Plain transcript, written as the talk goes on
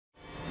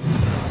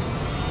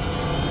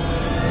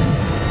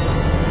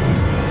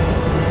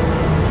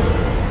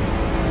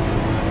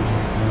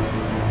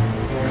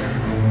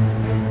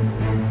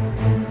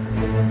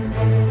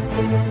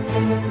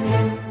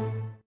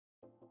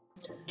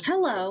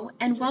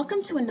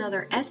Welcome to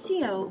another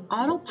SEO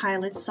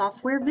Autopilot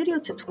Software video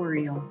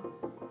tutorial.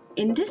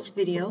 In this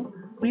video,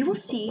 we will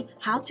see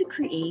how to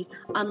create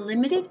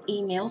unlimited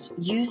emails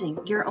using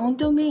your own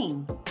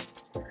domain.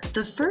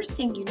 The first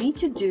thing you need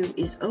to do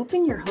is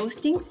open your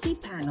hosting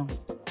cPanel.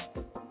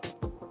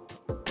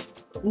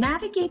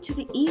 Navigate to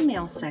the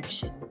email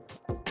section.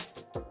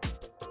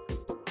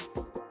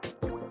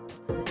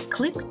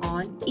 Click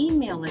on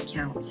Email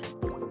Account.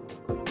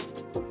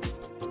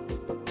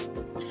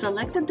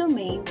 Select the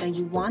domain that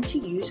you want to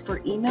use for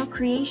email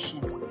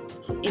creation.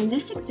 In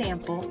this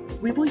example,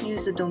 we will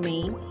use the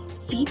domain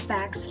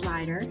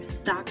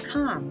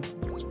feedbackslider.com.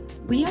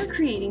 We are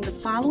creating the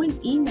following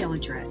email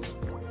address: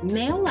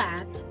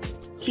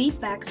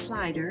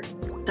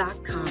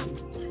 mail@feedbackslider.com.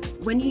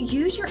 When you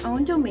use your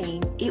own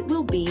domain, it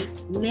will be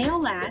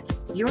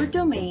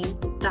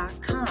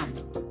mail@yourdomain.com.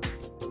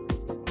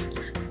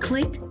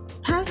 Click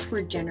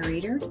Password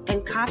Generator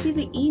and copy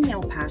the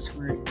email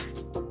password.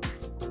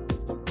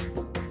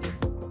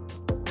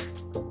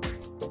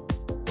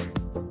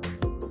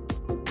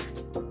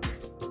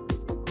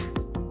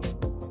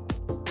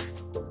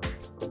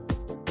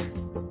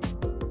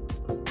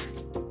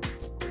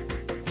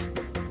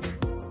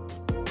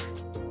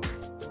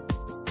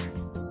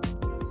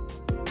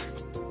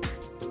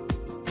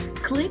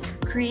 Click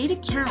Create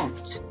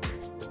Account.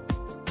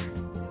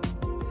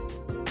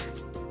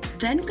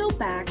 Then go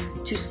back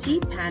to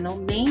cPanel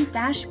Main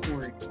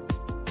Dashboard.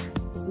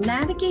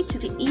 Navigate to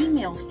the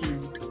email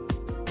field.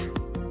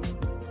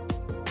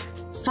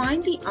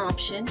 Find the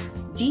option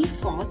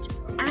Default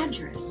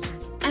Address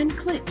and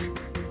click.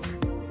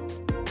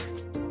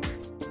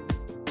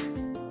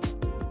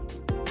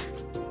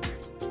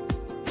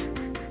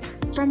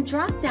 From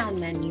drop-down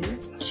menu,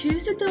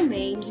 choose the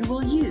domain you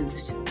will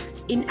use.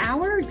 In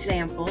our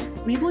example,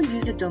 we will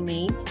use the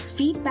domain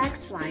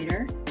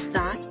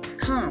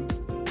feedbackslider.com.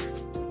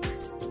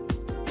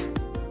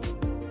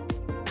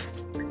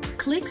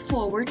 Click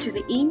forward to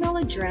the email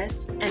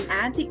address and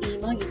add the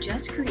email you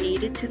just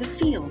created to the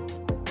field.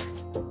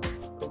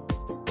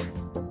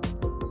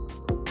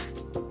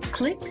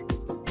 Click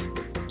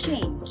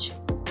Change.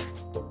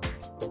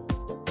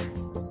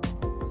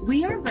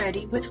 We are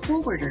ready with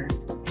Forwarder.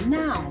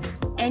 Now,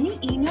 any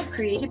email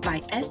created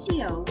by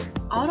SEO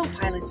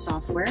Autopilot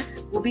Software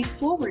will be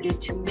forwarded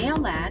to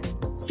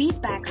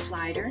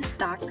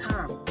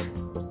mail@feedbackslider.com.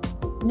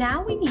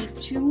 Now we need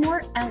two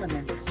more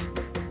elements: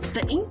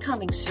 the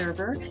incoming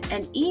server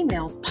and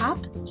email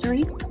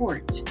POP3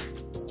 port.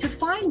 To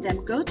find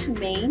them, go to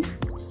Main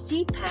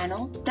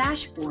cPanel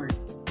Dashboard.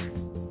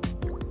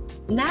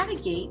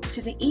 Navigate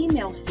to the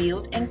email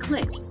field and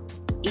click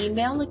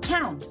Email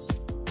Accounts.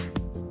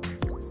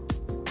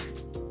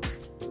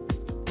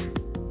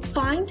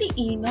 Find the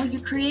email you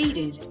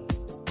created.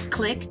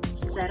 Click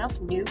Set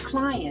Up New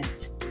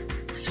Client.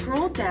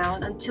 Scroll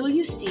down until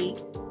you see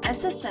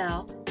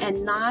SSL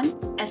and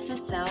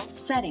non-SSL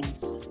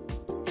settings.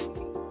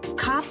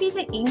 Copy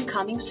the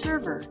incoming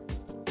server.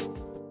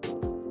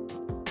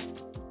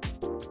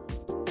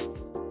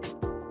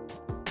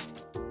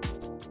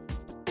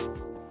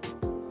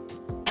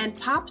 And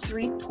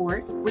POP3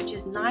 port, which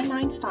is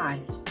 995.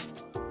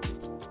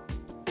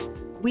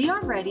 We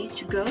are ready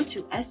to go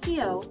to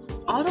SEO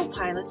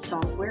Autopilot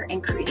Software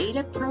and create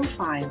a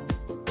profile.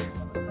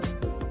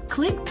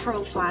 Click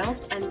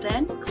Profiles and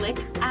then click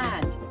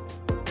Add.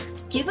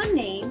 Give a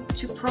name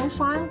to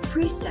Profile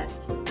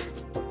Preset.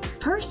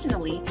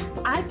 Personally,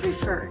 I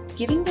prefer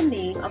giving the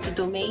name of the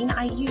domain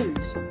I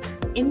use.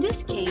 In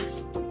this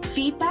case,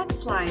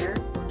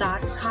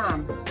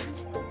 feedbackslider.com.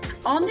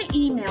 On the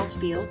email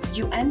field,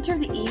 you enter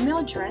the email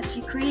address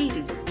you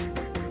created.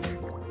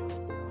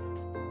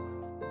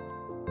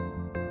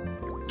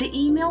 The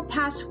email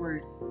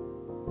password.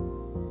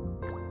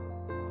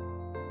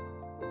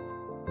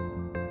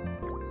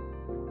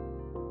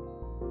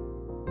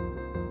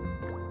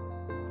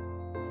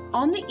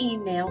 On the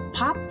email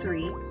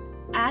POP3,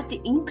 add the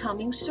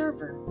incoming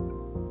server.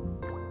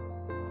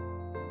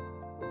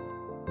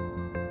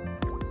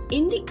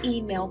 In the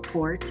email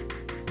port,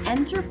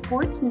 enter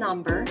port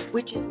number,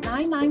 which is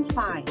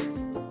 995.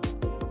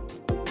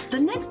 The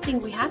next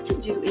thing we have to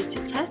do is to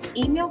test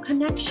email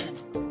connection.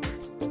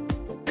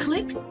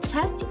 Click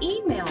Test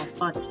Email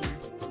button.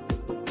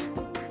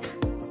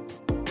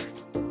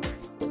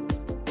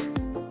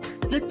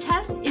 The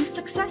test is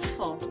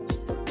successful,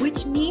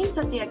 which means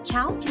that the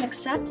account can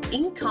accept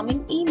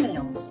incoming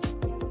emails.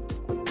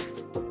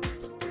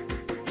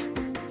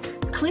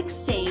 Click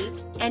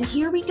Save, and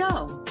here we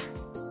go.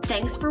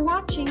 Thanks for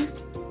watching.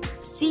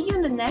 See you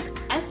in the next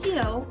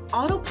SEO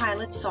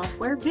Autopilot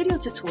Software video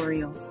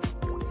tutorial.